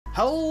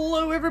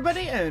Hello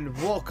everybody and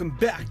welcome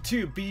back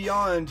to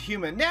Beyond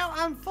Human. Now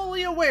I'm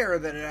fully aware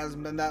that it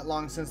hasn't been that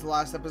long since the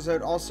last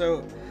episode.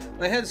 Also,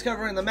 my head's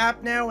covering the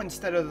map now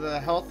instead of the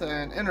health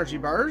and energy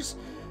bars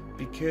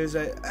because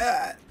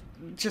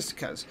just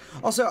because.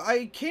 Also,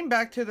 I came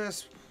back to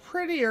this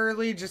pretty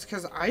early just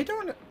because I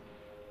don't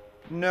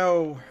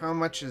know how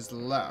much is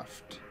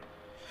left.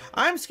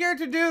 I'm scared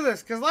to do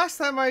this because last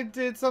time I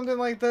did something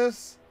like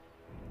this.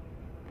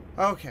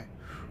 Okay,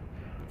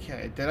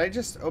 did I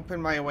just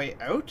open my way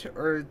out,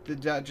 or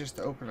did that just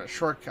open a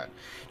shortcut?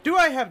 Do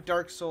I have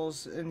Dark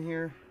Souls in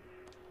here?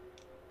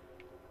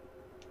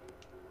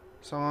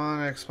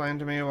 Someone explain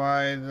to me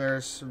why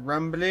there's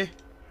rumbly.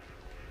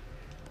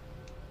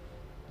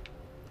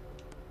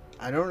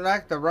 I don't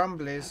like the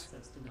rumblies.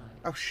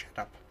 Oh, shut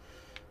up.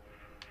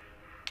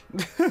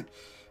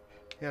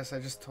 Yes, I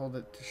just told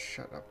it to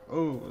shut up.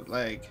 Oh,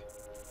 leg.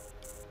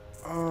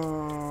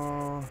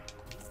 Oh...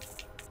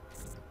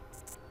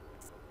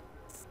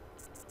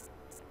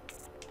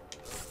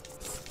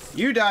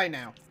 You die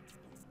now.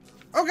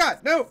 Oh god,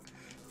 no!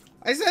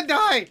 I said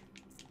die!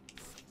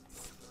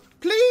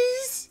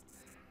 Please?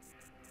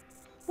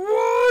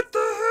 What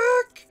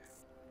the heck?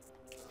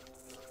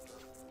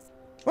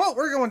 Well,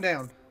 we're going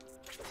down.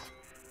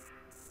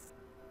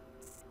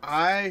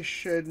 I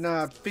should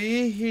not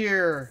be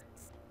here.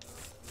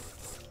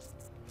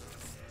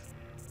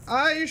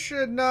 I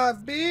should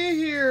not be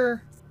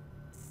here.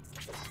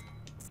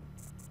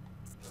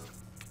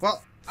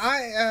 Well, I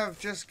have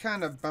just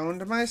kind of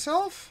boned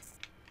myself.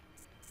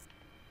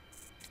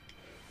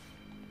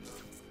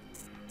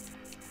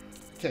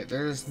 Okay,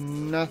 there's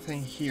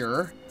nothing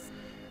here.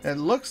 It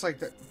looks like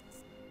that.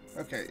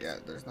 Okay, yeah,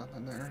 there's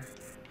nothing there.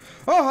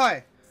 Oh,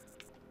 hi!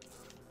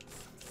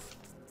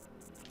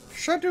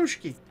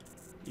 Shadushki,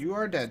 you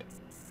are dead.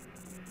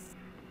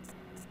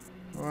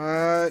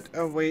 What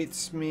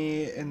awaits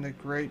me in the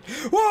great...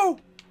 Whoa!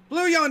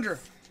 Blue yonder!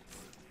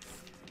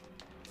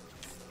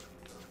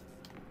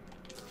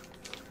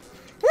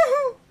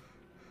 Woohoo!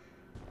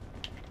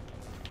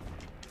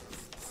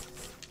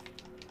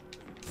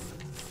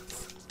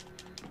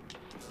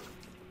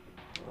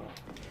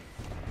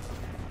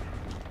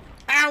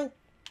 Ow!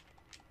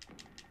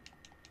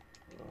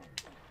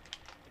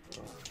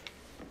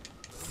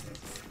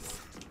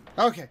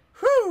 Okay.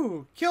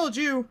 Whew! Killed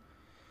you.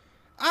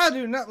 I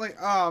do not like...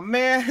 Oh,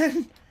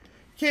 man.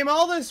 Came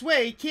all this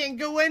way. Can't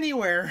go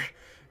anywhere.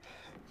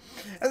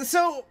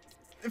 So,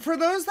 for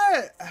those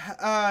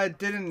that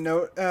didn't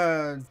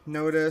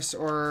notice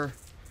or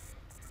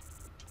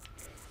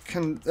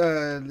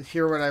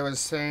hear what I was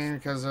saying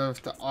because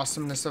of the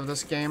awesomeness of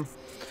this game,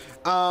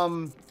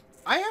 I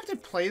have to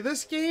play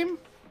this game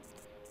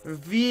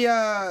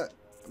via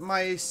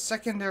my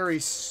secondary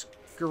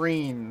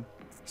screen.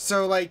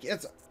 So like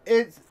it's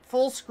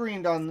full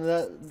screened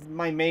on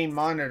my main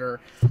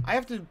monitor. I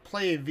have to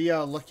play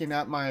via looking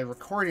at my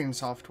recording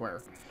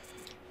software.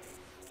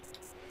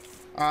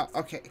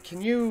 Okay,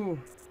 can you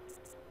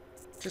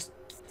just...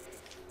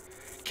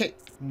 Okay,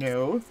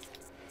 no.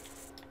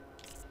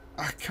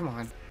 Come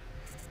on.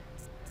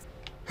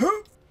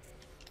 Huh?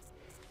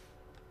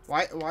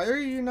 Why are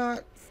you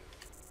not...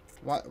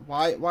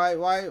 Why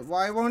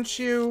won't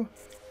you?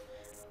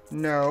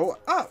 No,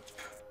 up.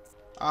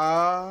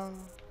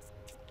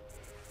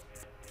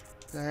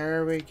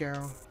 There we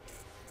go.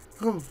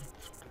 Ooh.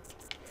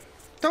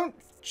 Don't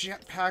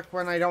jetpack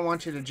when I don't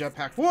want you to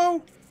jetpack.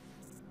 Whoa!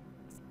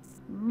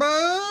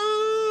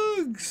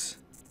 Bugs!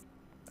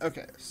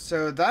 Okay,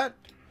 so that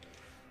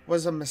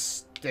was a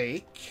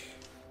mistake.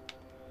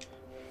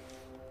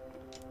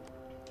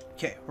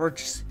 Okay, we're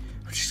just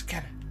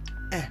gonna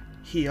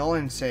heal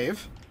and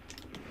save.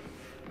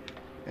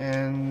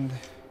 And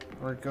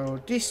we'll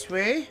go this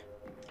way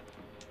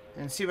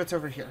and see what's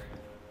over here.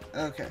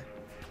 Okay.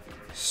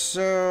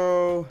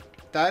 So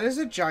that is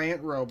a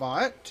giant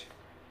robot.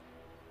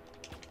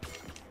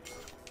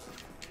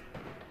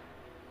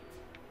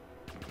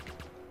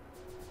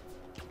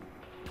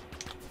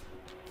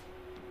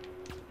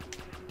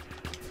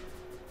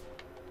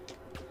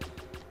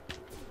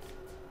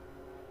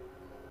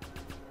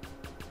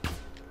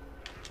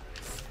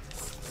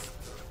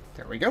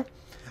 There we go.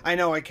 I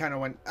know I kind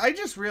of went... I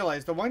just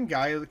realized the one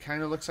guy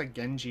kind of looks like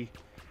Genji.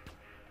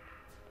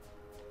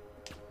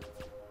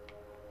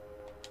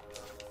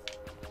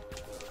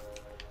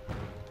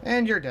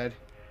 And you're dead.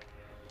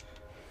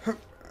 Hup.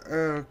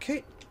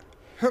 Okay.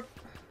 Hup.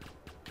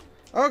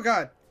 Oh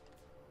god.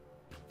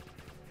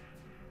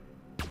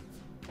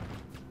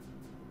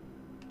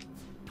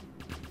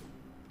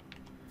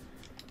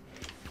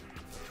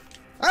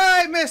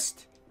 I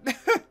missed!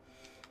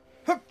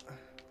 Hup.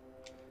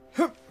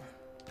 Hup.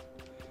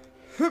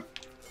 Hup.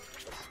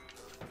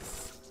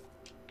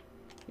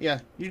 Yeah,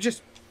 you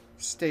just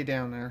stay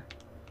down there.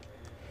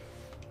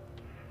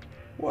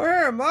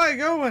 Where am I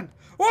going?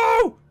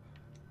 Whoa!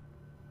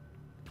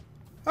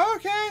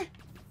 Okay.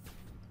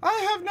 I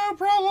have no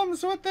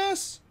problems with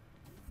this.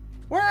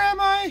 Where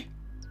am I?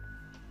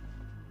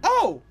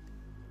 Oh!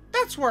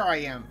 That's where I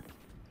am.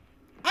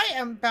 I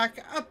am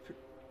back up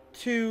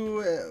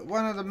to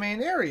one of the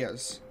main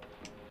areas.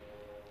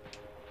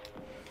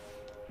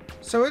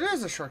 So it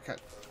is a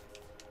shortcut.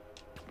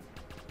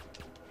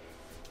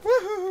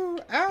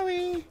 Woohoo!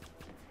 Owie!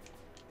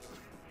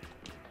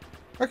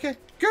 Okay,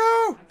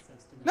 go!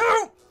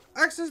 No!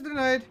 Access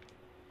denied.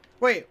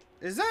 Wait,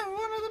 is that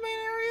one of the main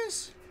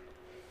areas?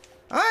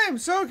 I am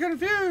so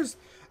confused.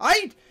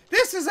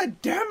 This is a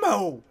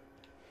demo.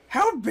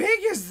 How big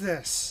is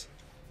this?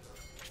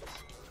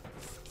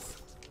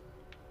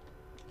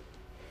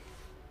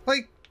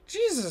 Like,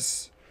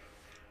 Jesus.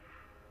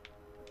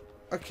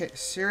 Okay,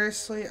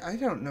 seriously, I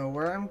don't know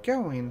where I'm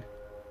going.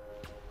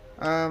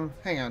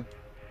 Hang on.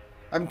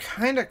 I'm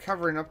kind of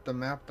covering up the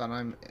map that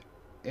I'm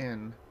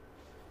in.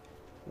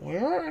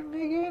 Where am I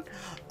going?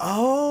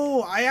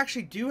 Oh, I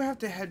actually do have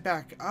to head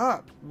back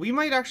up. We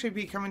might actually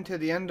be coming to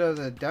the end of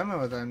the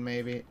demo then,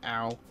 maybe.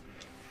 Ow.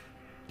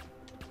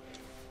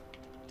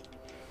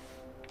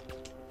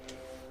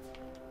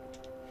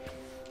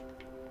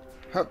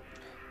 Hup.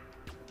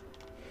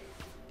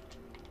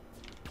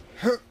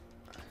 Hup.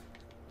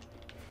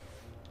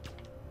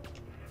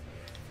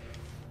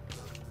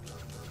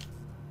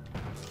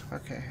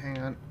 Okay, hang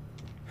on.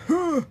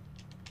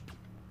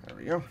 There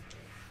we go.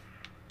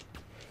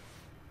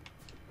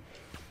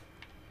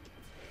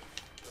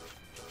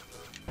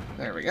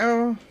 There we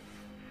go.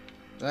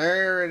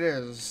 There it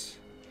is.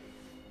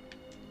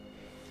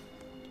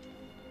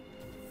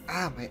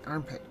 Ah, my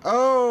armpit.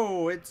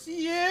 Oh, it's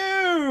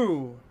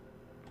you!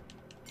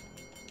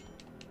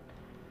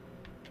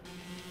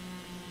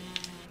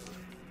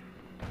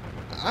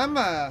 I'm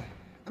not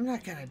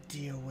gonna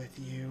deal with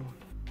you.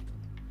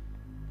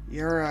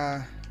 You're,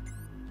 I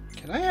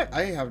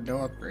have no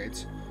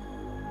upgrades.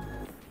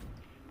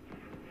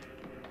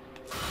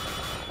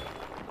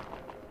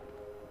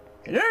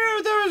 I don't know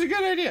if that was a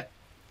good idea.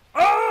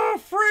 Oh,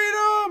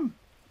 freedom!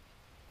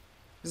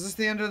 Is this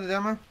the end of the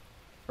demo?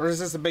 Or is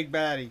this a big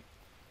baddie?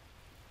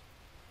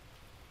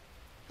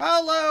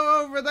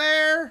 Hello over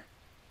there!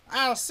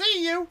 I'll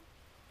see you!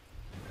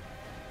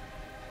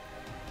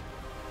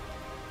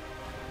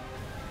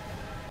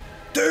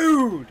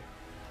 Dude!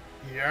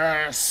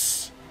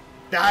 Yes!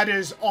 That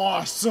is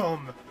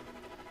awesome!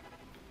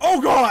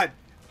 Oh god!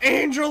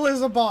 Angel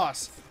is a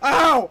boss!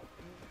 Ow!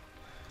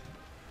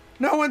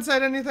 No one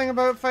said anything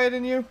about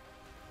fighting you?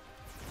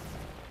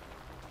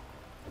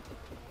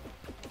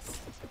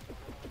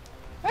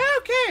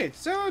 Okay,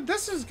 so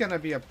this is gonna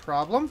be a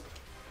problem.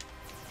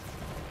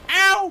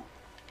 Ow!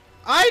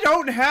 I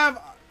don't have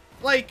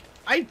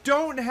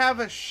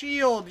a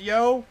shield,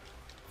 yo!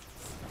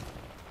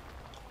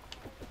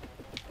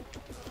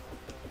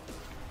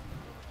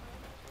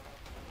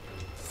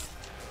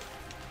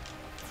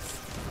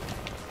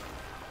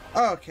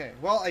 Okay,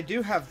 well, I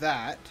do have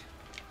that.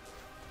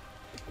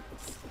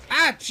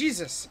 Ah,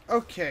 Jesus!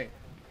 Okay.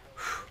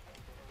 Whew.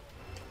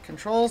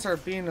 Controls are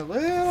being a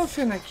little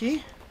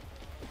finicky.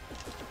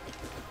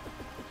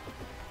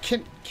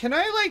 Can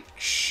I, like,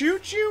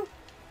 shoot you?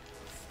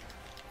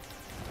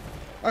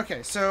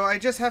 Okay, so I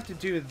just have to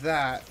do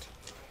that.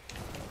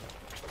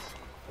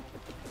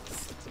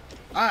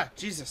 Ah,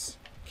 Jesus.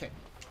 Okay.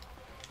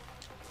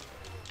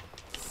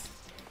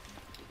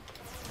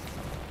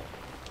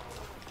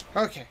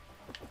 Okay.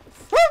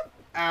 Woo!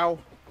 Ow.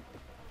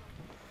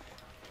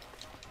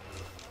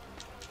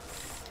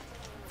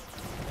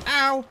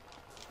 Ow!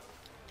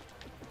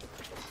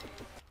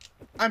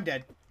 I'm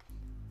dead.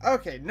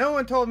 Okay, no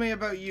one told me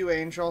about you,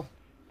 Angel.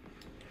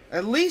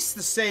 At least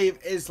the save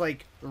is,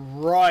 like,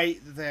 right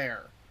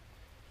there.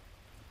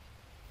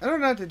 I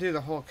don't have to do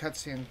the whole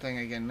cutscene thing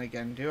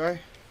again, do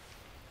I?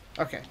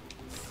 Okay.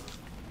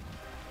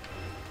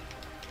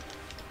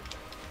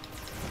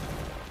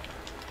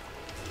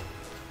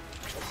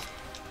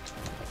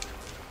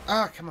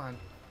 Ah, come on.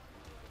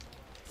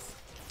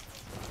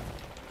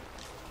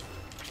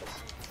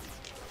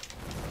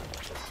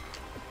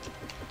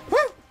 Woo!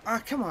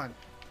 Ah, come on.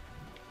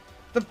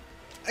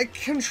 The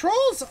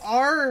controls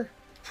are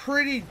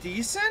pretty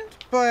decent,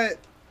 but...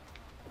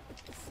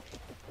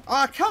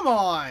 Ah, come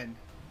on!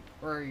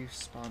 Where are you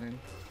spawning?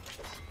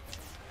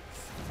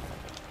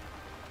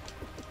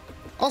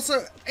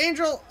 Also,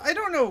 Angel, I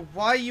don't know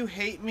why you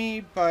hate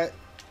me, but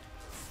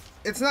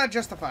it's not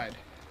justified.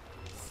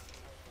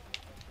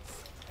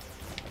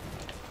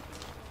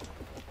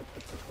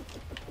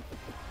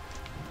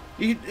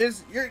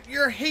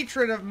 Your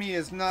hatred of me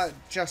is not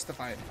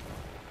justified.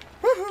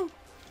 Woohoo!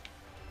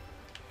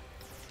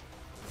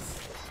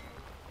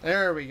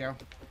 There we go.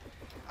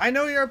 I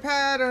know your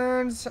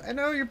patterns. I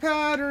know your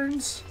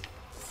patterns.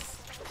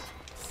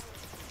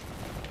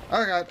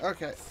 Oh god,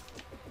 okay.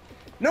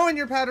 Knowing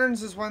your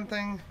patterns is one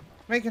thing.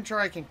 Making sure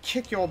I can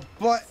kick your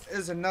butt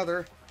is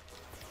another.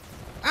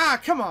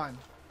 Ah, come on.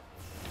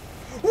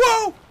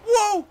 Whoa!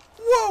 Whoa!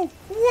 Whoa!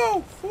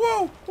 Whoa!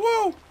 Whoa!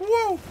 Whoa!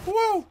 Whoa!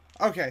 Whoa!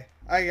 Okay,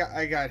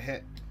 I got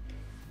hit.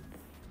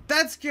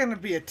 That's gonna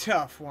be a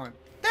tough one.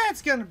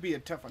 That's gonna be a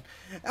tough one.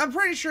 I'm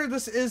pretty sure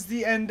this is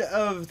the end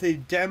of the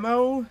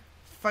demo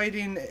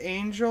fighting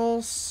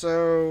Angel,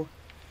 so...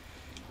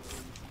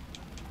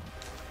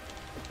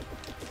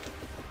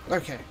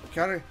 Okay,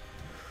 gotta...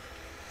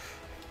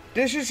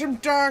 This is some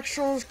Dark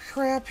Souls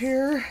crap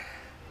here.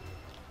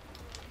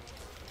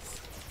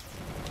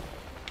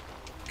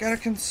 Gotta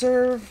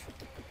conserve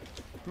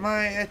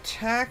my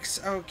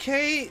attacks.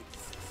 Okay.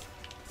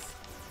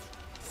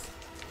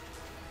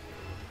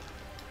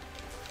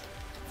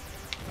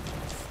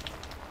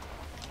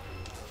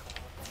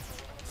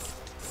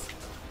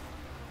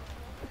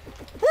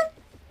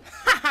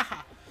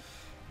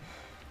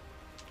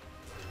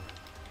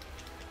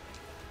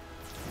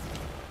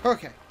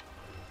 Okay.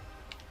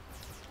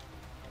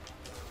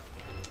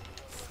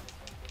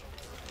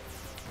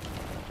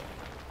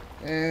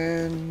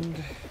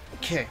 And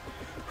okay.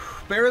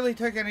 Barely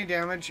took any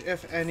damage,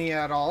 if any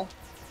at all.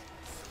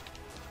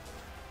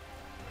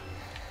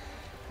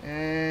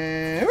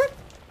 And whoop.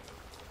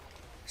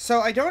 So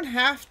I don't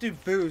have to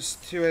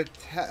boost to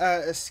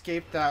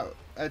escape that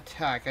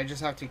attack. I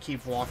just have to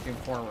keep walking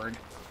forward.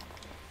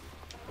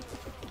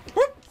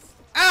 Whoop.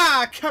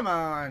 Ah, come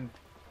on.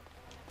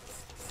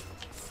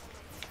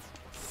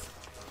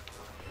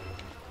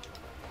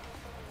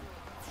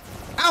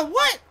 Ah,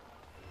 what?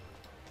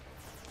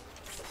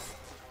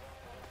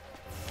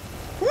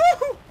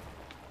 Woohoo!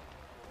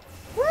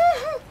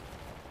 Woohoo!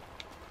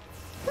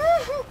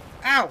 Woohoo!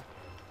 Ow!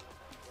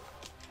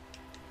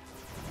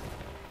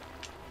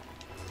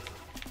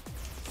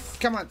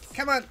 Come on,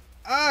 come on!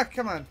 Ah,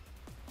 come on!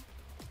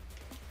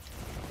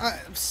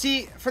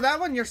 See, for that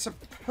one, you're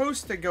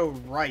supposed to go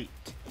right.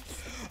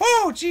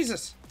 Oh,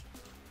 Jesus!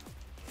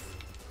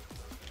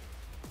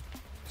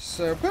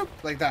 So, boop,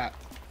 like that.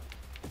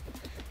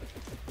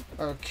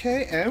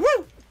 Okay, and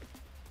woo!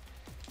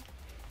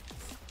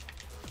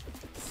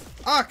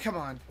 Ah, come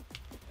on.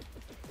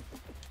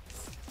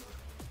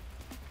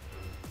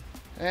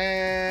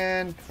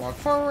 And walk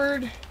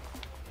forward.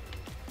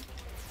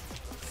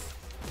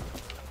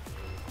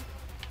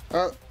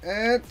 Oh,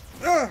 and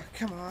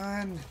come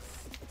on.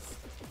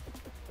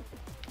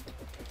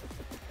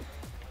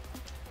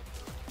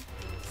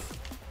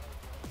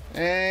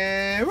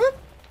 And whoop.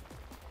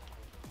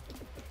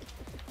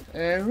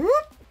 And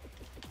whoop.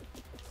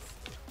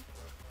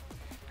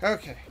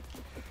 Okay.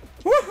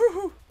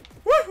 Woohoo!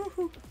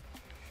 Woohoo!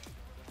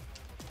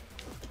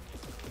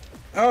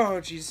 Oh,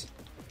 jeez.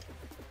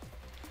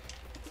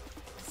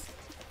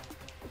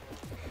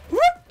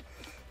 Whoop!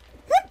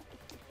 Whoop!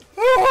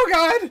 Oh,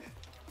 God!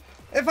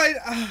 If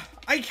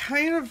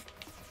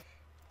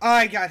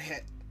I got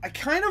hit. I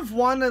kind of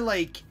want to,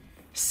 like,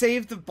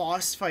 save the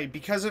boss fight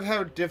because of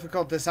how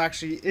difficult this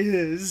actually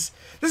is.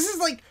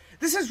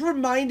 This is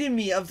reminding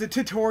me of the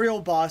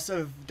tutorial boss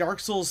of Dark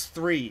Souls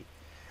 3.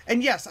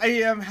 And yes, I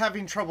am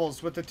having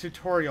troubles with the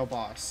tutorial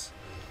boss.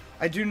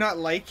 I do not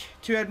like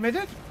to admit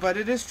it, but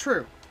it is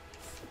true.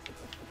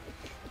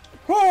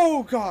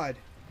 Oh, God!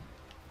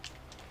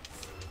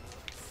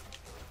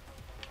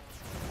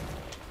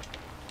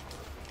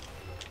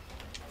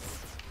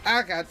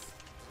 Ah, God.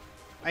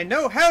 I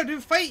know how to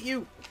fight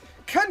you!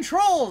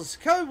 Controls!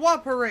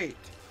 Cooperate!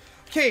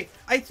 Okay,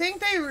 I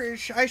think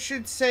I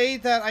should say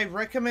that I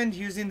recommend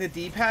using the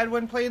D-pad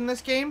when playing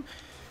this game.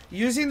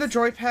 Using the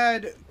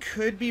joypad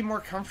could be more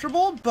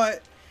comfortable,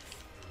 but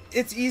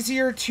it's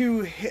easier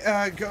to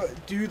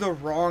do the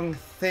wrong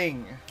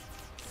thing.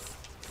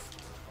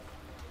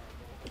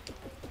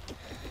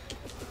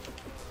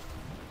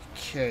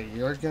 Okay,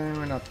 you're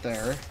going up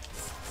there.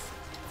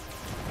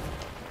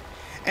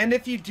 And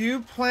if you do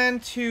plan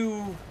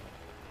to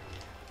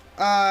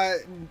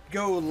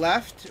go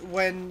left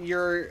when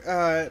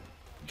you're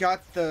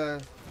got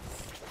the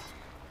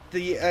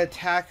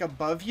attack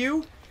above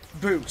you,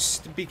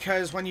 boost,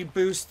 because when you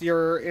boost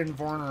you're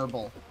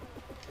invulnerable.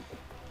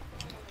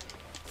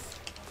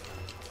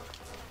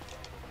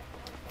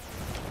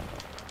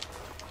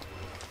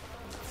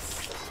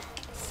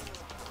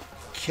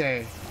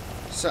 Okay,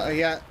 so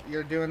yeah,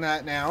 you're doing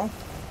that now.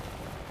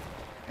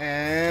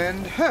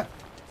 And huh.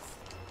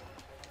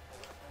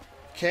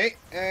 Okay,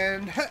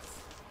 and huh.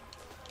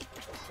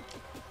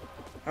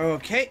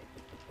 Okay.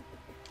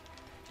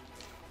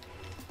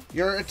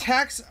 Your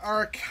attacks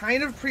are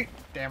kind of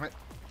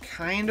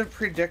kind of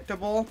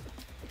predictable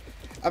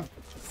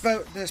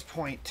about this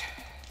point.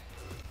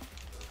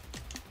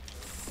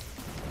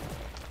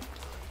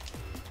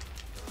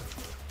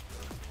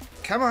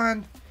 Come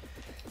on.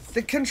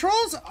 The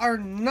controls are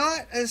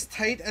not as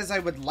tight as I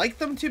would like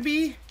them to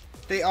be.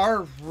 They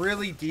are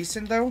really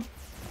decent though.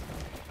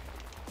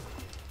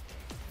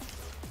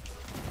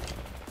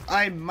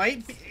 I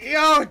might be,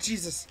 oh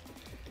Jesus,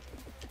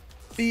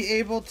 be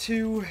able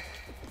to.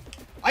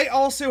 I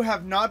also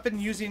have not been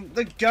using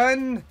the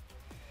gun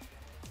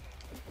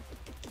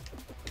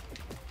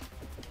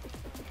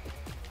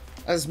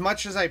as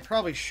much as I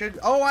probably should.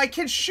 Oh, I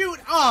can shoot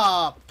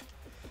up.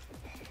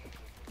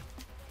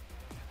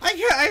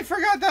 I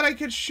forgot that I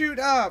could shoot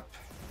up.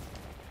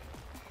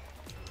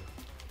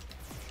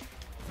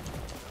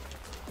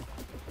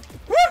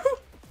 Woo!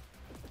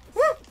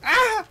 Woo!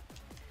 Ah!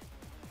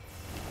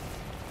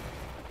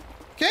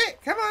 Okay,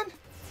 come on.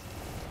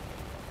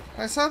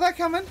 I saw that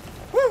coming.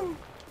 Woo!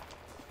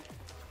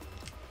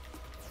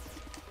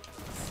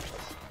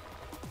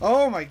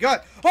 Oh my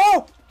God!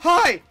 Oh,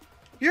 hi!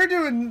 You're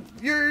doing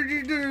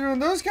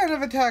those kind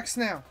of attacks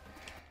now.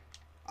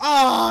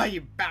 Ah,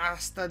 you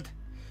bastard!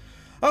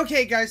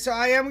 Okay guys, so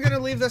I am going to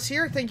leave this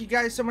here. Thank you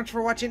guys so much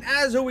for watching.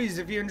 As always,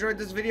 if you enjoyed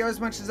this video as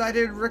much as I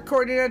did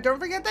recording it, don't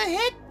forget to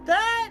hit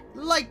that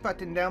like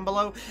button down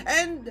below.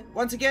 And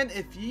once again,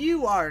 if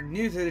you are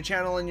new to the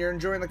channel and you're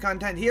enjoying the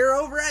content here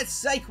over at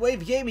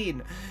Psychwave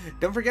Gaming,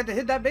 don't forget to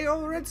hit that big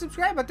old red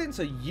subscribe button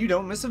so you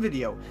don't miss a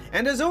video.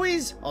 And as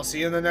always, I'll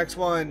see you in the next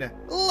one.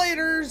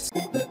 Laters!